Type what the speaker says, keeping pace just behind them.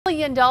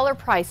$1 million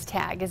price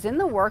tag is in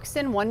the works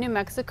in one New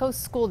Mexico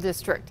school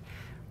district.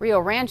 Rio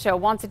Rancho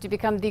wants it to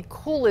become the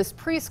coolest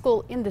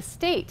preschool in the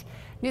state.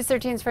 News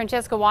 13's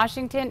Francesca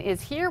Washington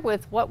is here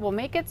with what will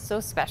make it so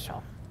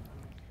special.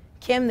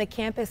 Kim, the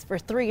campus for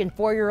 3- and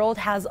 4-year-old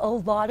has a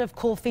lot of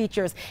cool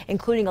features,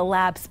 including a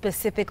lab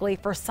specifically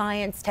for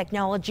science,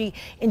 technology,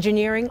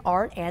 engineering,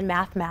 art, and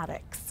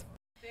mathematics.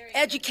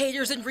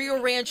 Educators in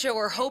Rio Rancho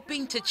are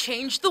hoping to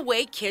change the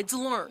way kids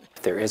learn.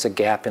 If there is a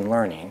gap in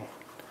learning,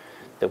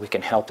 that we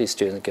can help these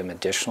students, give them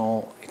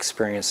additional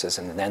experiences,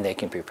 and then they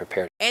can be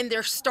prepared. And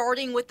they're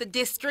starting with the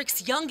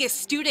district's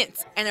youngest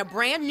students and a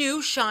brand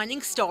new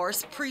Shining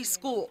Stars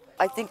preschool.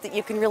 I think that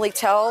you can really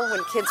tell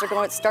when kids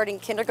are starting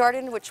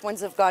kindergarten, which ones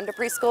have gone to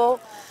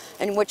preschool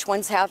and which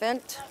ones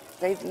haven't.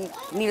 They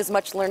need as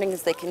much learning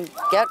as they can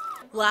get.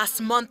 Last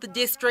month, the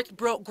district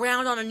broke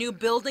ground on a new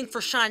building for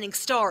Shining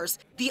Stars,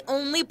 the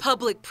only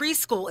public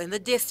preschool in the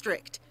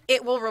district.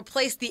 It will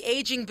replace the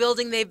aging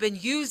building they've been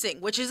using,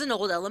 which is an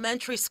old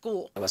elementary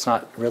school. It was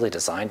not really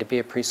designed to be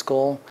a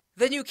preschool.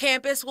 The new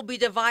campus will be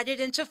divided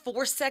into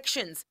 4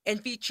 sections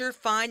and feature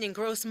fine and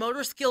gross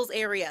motor skills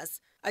areas,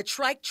 a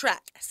trike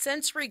track,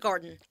 sensory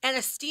garden, and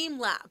a STEAM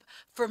lab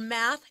for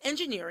math,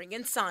 engineering,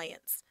 and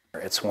science.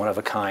 It's one of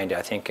a kind,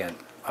 I think,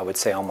 I would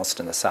say almost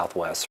in the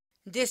Southwest.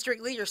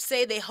 District leaders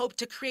say they hope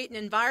to create an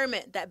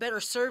environment that better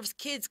serves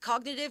kids'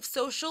 cognitive,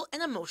 social,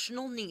 and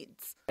emotional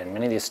needs. And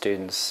many of these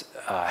students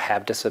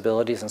have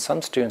disabilities, and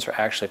some students are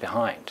actually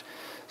behind.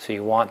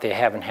 So they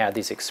haven't had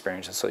these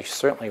experiences. So you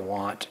certainly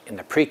want in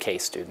the pre-K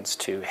students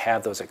to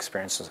have those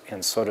experiences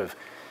and sort of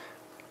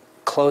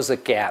close the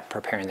gap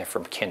preparing them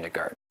for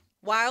kindergarten.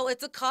 While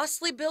it's a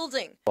costly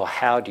building, Well,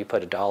 how do you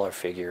put a dollar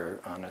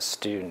figure on a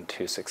student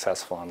who's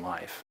successful in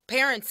life?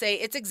 parents say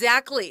it's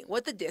exactly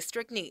what the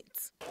district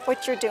needs.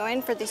 What you're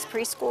doing for these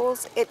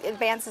preschools, it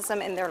advances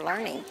them in their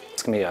learning.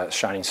 It's going to be a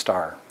shining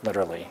star,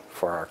 literally,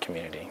 for our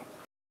community.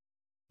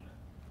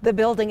 The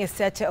building is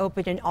set to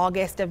open in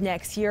August of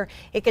next year.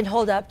 It can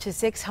hold up to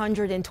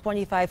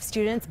 625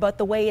 students, but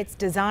the way it's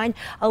designed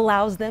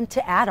allows them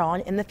to add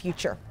on in the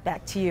future.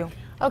 Back to you.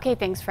 Okay,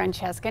 thanks,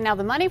 Francesca. Now,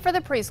 the money for the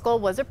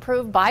preschool was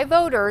approved by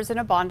voters in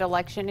a bond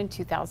election in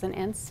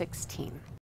 2016.